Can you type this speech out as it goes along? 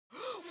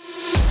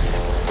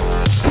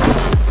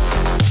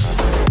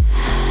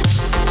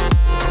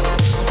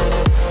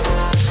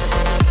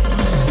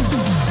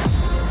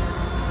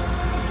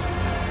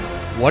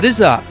What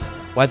is up,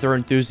 weather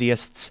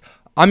enthusiasts?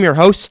 I'm your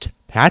host,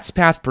 Pat's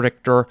Path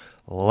Predictor.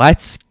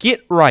 Let's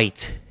get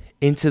right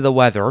into the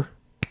weather.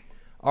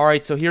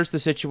 Alright, so here's the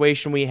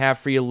situation we have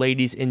for you,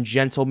 ladies and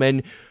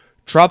gentlemen.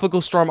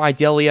 Tropical Storm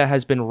Idalia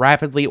has been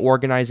rapidly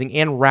organizing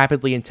and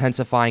rapidly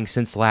intensifying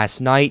since last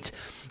night.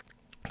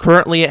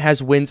 Currently, it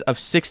has winds of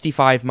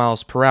 65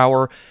 miles per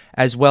hour,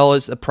 as well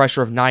as a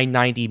pressure of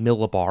 990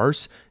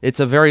 millibars. It's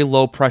a very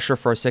low pressure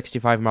for a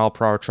 65 mile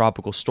per hour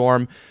tropical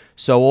storm.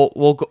 So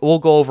we'll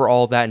go over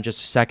all of that in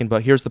just a second,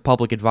 but here's the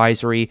public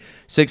advisory.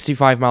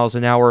 65 miles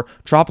an hour.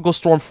 Tropical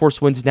storm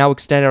force winds now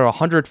extend at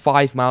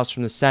 105 miles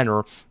from the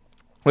center,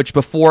 which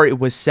before it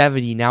was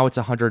 70, now it's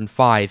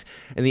 105,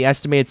 and the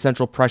estimated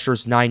central pressure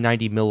is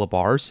 990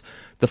 millibars.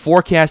 The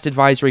forecast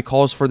advisory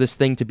calls for this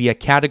thing to be a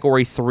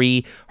Category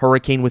 3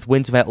 hurricane with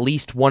winds of at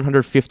least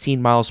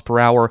 115 miles per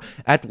hour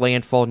at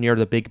landfall near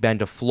the Big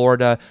Bend of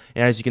Florida.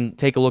 And as you can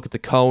take a look at the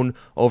cone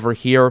over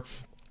here,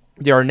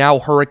 there are now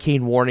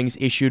hurricane warnings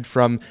issued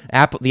from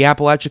the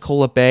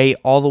Apalachicola Bay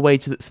all the way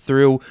to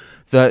through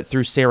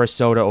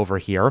Sarasota over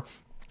here.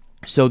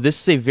 So this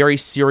is a very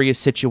serious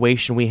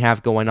situation we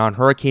have going on.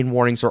 Hurricane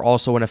warnings are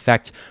also in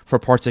effect for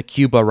parts of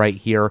Cuba right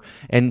here.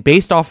 And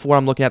based off what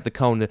I'm looking at the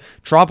cone, the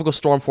tropical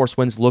storm force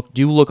winds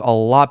do look a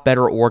lot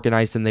better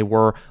organized than they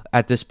were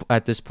at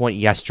this point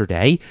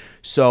yesterday.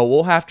 So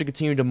we'll have to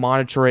continue to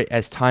monitor it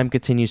as time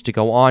continues to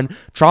go on.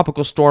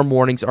 Tropical storm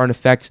warnings are in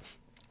effect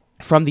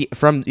from the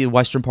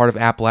western part of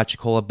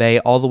Apalachicola Bay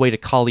all the way to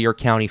Collier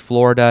County,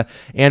 Florida,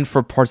 and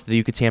for parts of the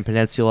Yucatan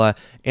Peninsula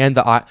and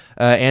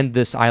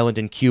this island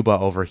in Cuba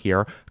over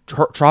here.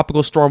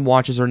 Tropical storm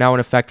watches are now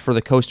in effect for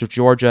the coast of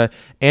Georgia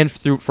and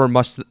for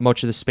much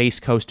of the Space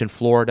Coast in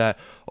Florida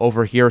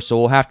over here. So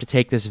we'll have to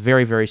take this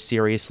very, very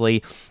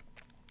seriously.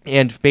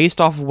 And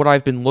based off of what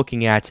I've been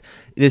looking at,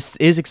 this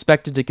is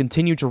expected to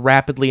continue to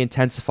rapidly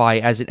intensify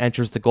as it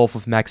enters the Gulf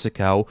of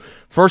Mexico.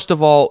 First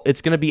of all, it's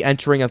going to be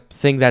entering a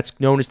thing that's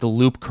known as the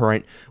loop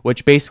current,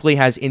 which basically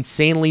has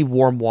insanely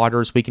warm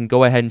waters. We can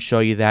go ahead and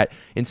show you that.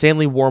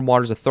 Insanely warm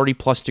waters of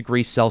 30+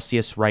 degrees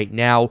Celsius right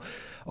now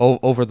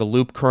over the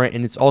loop current,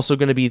 and it's also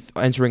going to be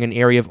entering an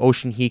area of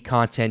ocean heat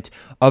content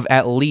of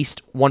at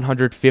least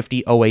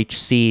 150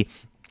 OHC.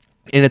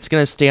 And it's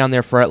going to stay on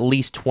there for at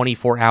least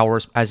 24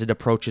 hours as it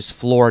approaches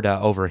Florida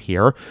over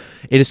here.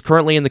 It is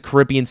currently in the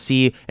Caribbean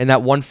Sea and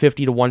that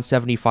 150 to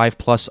 175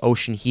 plus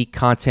ocean heat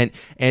content,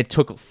 and it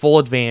took full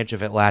advantage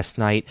of it last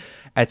night.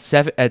 At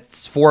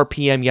 4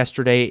 p.m.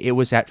 yesterday, it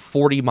was at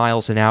 40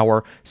 miles an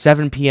hour.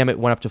 7 p.m. it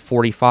went up to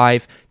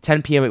 45.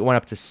 10 p.m. it went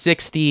up to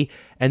 60.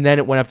 And then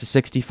it went up to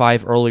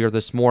 65 earlier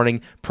this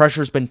morning.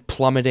 Pressure's been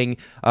plummeting.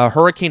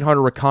 Hurricane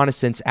Hunter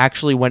Reconnaissance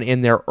actually went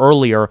in there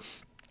earlier,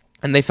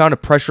 and they found a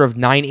pressure of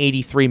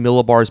 983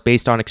 millibars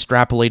based on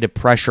extrapolated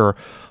pressure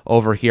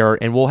over here.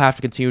 And we'll have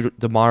to continue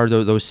to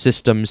monitor those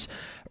systems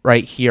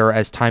right here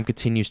as time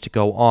continues to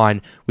go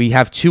on. We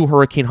have 2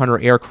 Hurricane Hunter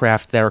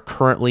aircraft that are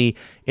currently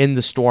in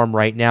the storm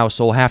right now,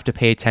 so we'll have to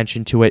pay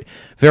attention to it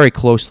very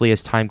closely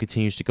as time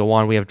continues to go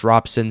on. We have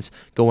dropsons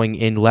going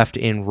in left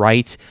and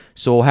right,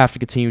 so we'll have to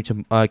continue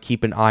to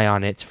keep an eye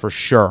on it for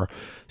sure.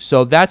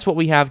 So that's what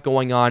we have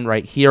going on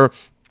right here.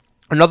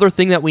 Another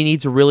thing that we need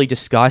to really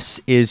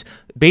discuss is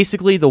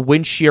basically the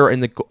wind shear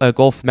in the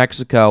Gulf of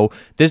Mexico.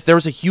 There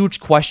was a huge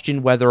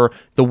question whether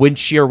the wind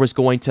shear was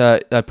going to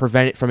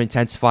prevent it from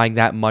intensifying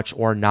that much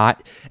or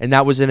not, and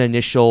that was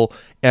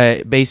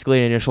basically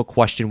an initial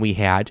question we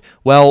had.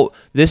 Well,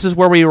 this is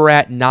where we were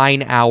at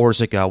 9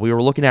 hours ago. We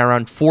were looking at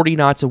around 40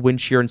 knots of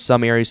wind shear in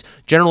some areas,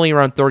 generally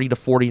around 30 to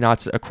 40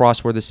 knots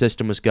across where the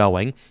system was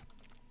going.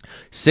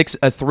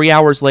 3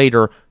 hours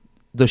later,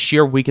 the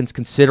shear weakens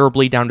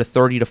considerably down to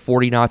 30 to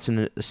 40 knots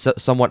in a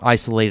somewhat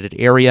isolated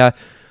area.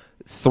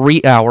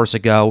 3 hours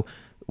ago,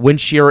 wind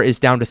shear is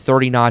down to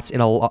 30 knots in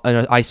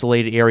an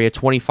isolated area,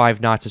 25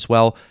 knots as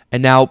well.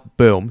 And now,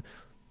 boom.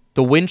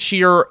 The wind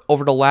shear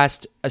over the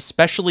last,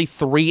 especially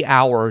 3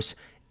 hours,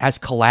 has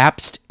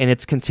collapsed, and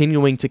it's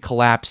continuing to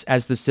collapse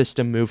as the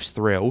system moves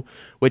through,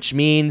 which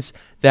means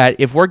that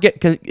if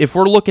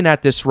we're looking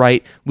at this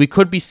right, we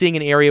could be seeing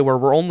an area where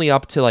we're only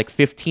up to like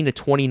 15 to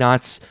 20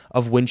 knots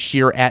of wind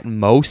shear at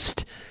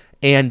most,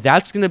 and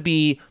that's going to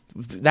be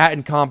that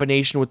in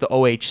combination with the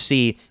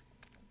OHC.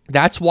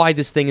 That's why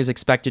this thing is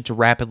expected to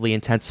rapidly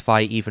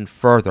intensify even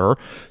further.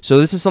 So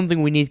this is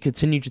something we need to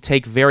continue to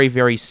take very,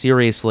 very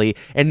seriously.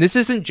 And this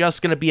isn't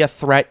just going to be a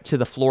threat to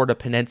the Florida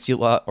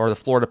Peninsula or the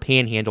Florida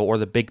Panhandle or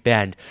the Big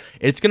Bend.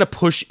 It's going to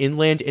push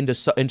inland into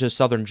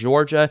southern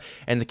Georgia,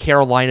 and the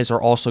Carolinas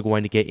are also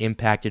going to get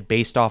impacted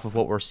based off of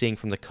what we're seeing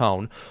from the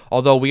cone.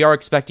 Although we are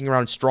expecting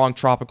around strong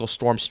tropical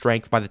storm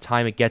strength by the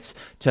time it gets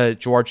to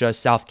Georgia,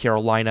 South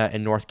Carolina,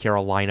 and North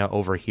Carolina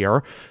over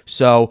here.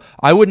 So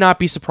I would not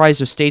be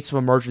surprised if states of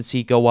emergency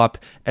go up,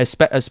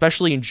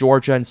 especially in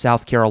Georgia and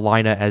South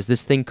Carolina, as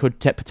this thing could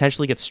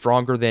potentially get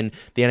stronger than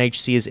the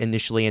NHC is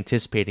initially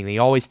anticipating. They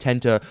always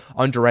tend to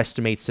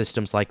underestimate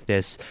systems like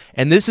this,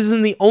 and this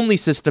isn't the only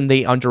system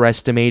they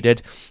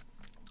underestimated.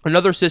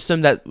 Another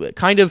system that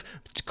kind of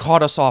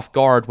caught us off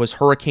guard was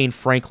Hurricane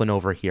Franklin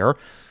over here.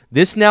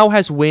 This now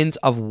has winds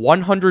of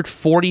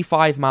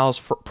 145 miles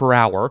per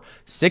hour.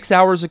 6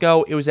 hours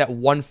ago, it was at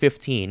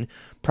 115.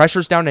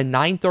 Pressure's down to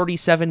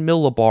 937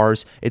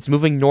 millibars. It's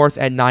moving north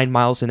at 9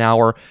 miles an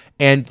hour,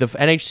 and the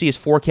NHC is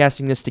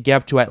forecasting this to get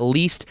up to at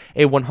least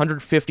a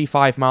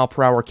 155 mile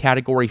per hour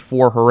Category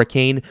 4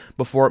 hurricane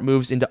before it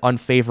moves into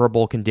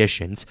unfavorable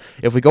conditions.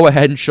 If we go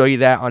ahead and show you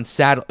that on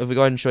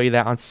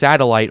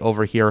satellite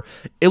over here,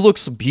 it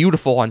looks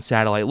beautiful on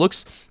satellite.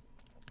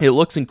 It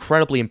looks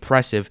incredibly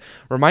impressive.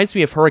 Reminds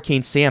me of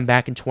Hurricane Sam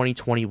back in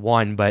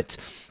 2021, but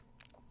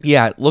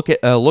yeah, look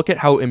at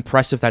how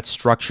impressive that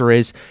structure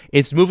is.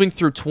 It's moving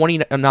through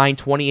 29,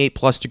 28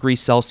 plus degrees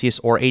Celsius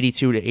or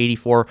 82 to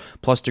 84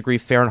 plus degree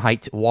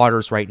Fahrenheit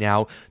waters right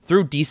now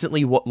through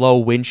decently low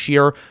wind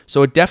shear.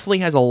 So it definitely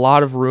has a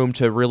lot of room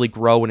to really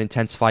grow and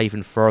intensify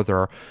even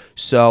further.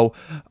 So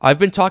I've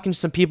been talking to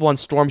some people on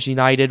Storms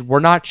United. We're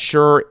not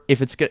sure if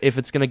it's going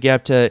to get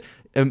up to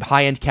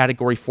high-end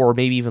Category 4,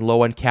 maybe even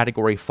low-end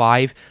Category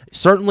 5.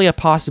 Certainly a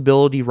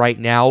possibility right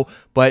now,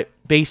 but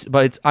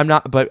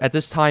at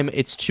this time,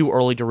 it's too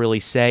early to really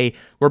say.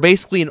 We're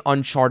basically in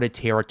uncharted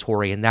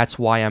territory, and that's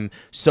why I'm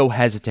so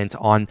hesitant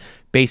on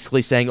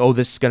basically saying, oh,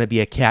 this is going to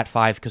be a Cat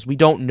 5, because we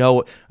don't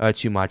know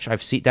too much.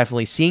 I've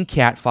definitely seen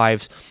Cat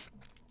 5s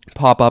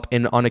pop up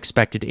in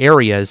unexpected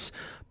areas,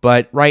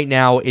 but right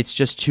now, it's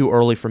just too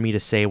early for me to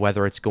say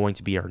whether it's going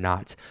to be or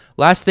not.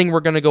 Last thing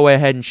we're going to go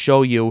ahead and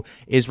show you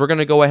is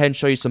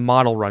some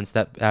model runs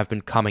that have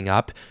been coming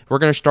up. We're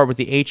going to start with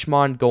the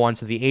HMON, go on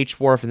to the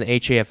HWRF and the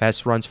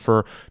HAFS runs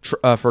for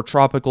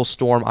Tropical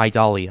Storm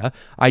Idalia.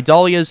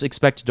 Idalia is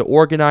expected to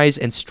organize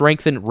and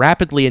strengthen,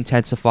 rapidly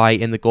intensify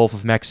in the Gulf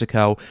of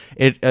Mexico.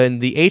 In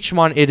the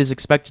HMON, it is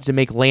expected to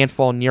make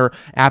landfall near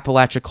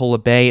Apalachicola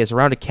Bay as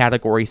around a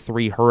Category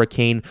 3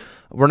 hurricane.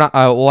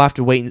 We'll have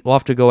to wait. We'll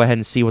have to go ahead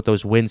and see what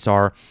those winds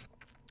are.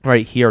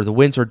 Right here, the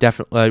winds are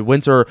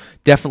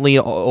definitely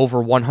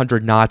over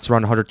 100 knots,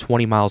 around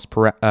 120 miles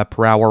per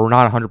hour. We're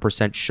not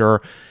 100%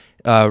 sure.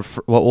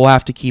 We'll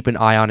have to keep an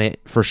eye on it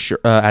for sure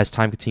as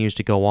time continues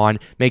to go on.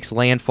 Makes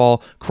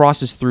landfall,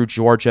 crosses through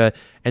Georgia,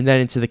 and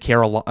then into the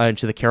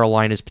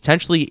Carolinas,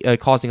 potentially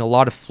causing a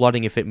lot of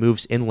flooding if it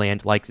moves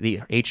inland, like the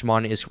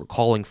HMON is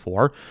calling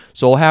for.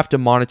 So we'll have to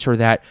monitor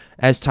that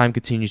as time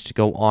continues to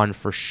go on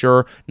for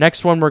sure.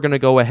 Next one we're going to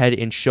go ahead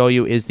and show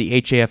you is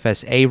the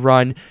HAFS-A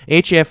run.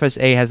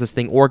 HAFS-A has this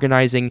thing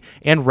organizing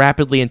and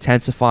rapidly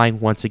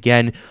intensifying once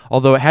again,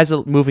 although it has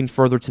it moving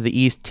further to the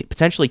east.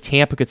 Potentially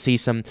Tampa could see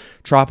some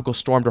tropical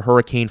storm to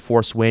hurricane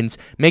force winds.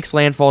 Makes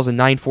landfall as a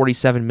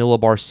 947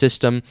 millibar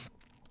system.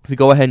 If we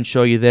go ahead and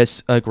show you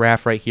this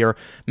graph right here,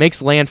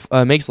 makes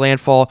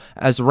landfall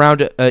as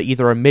around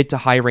either a mid to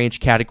high range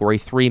Category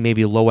 3,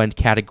 maybe low end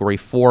Category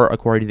 4,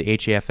 according to the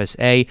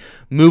HAFS-A.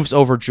 Moves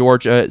over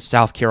Georgia,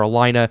 South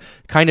Carolina,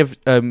 kind of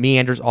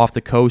meanders off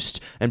the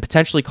coast, and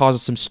potentially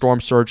causes some storm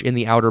surge in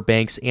the Outer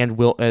Banks and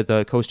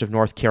the coast of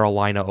North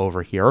Carolina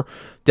over here.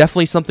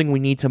 Definitely something we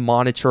need to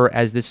monitor,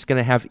 as this is going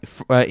to have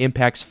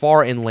impacts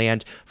far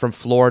inland from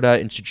Florida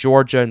into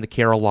Georgia and the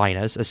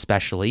Carolinas,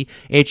 especially.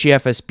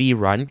 HAFS-B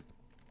run.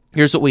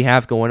 Here's what we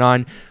have going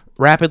on.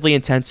 Rapidly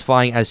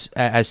intensifying as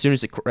soon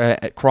as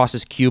it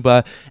crosses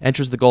Cuba,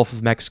 enters the Gulf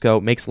of Mexico,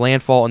 makes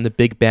landfall in the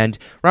Big Bend,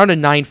 around a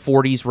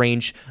 940s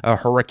range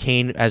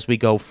hurricane as we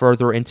go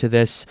further into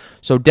this.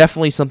 So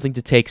definitely something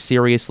to take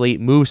seriously.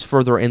 Moves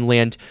further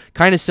inland,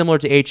 kind of similar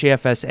to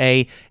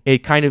HAFS-A. It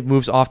kind of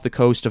moves off the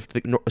coast of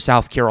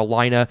South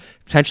Carolina,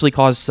 potentially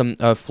causes some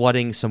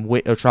flooding, some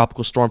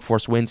tropical storm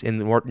force winds in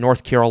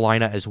North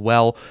Carolina as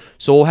well.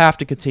 So we'll have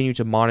to continue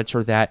to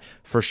monitor that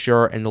for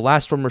sure. And the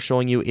last one we're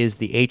showing you is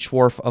the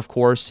HWRF, of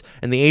course,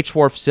 and the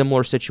HWRF,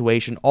 similar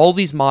situation. All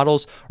these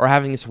models are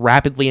having this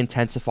rapidly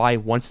intensify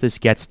once this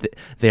gets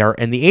there,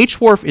 and the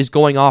HWRF is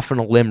going off on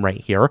a limb right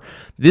here.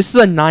 This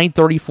is a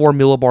 934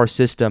 millibar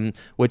system,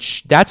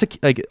 which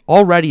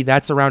already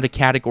that's around a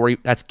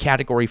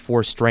Category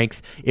 4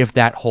 strength if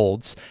that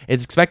holds.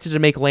 It's expected to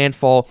make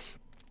landfall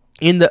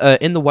in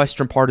the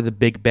western part of the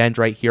Big Bend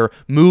right here,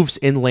 moves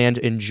inland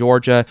in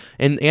Georgia,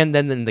 and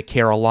then in the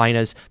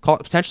Carolinas,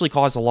 potentially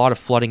cause a lot of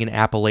flooding in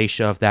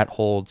Appalachia if that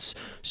holds.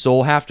 So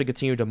we'll have to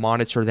continue to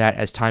monitor that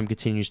as time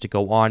continues to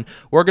go on.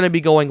 We're going to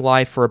be going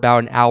live for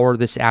about an hour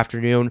this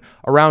afternoon,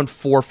 around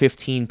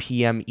 4:15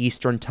 p.m.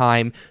 Eastern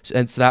Time,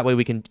 and so that way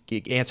we can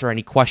answer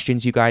any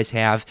questions you guys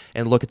have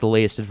and look at the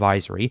latest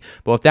advisory.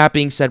 But with that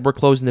being said, we're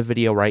closing the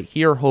video right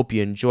here. Hope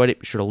you enjoyed it.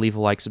 Be sure to leave a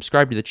like,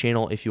 subscribe to the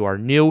channel if you are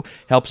new.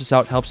 Helps us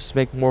out, helps us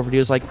make more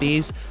videos like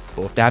these.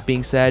 But with that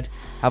being said,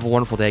 have a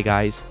wonderful day,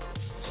 guys.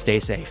 Stay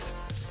safe.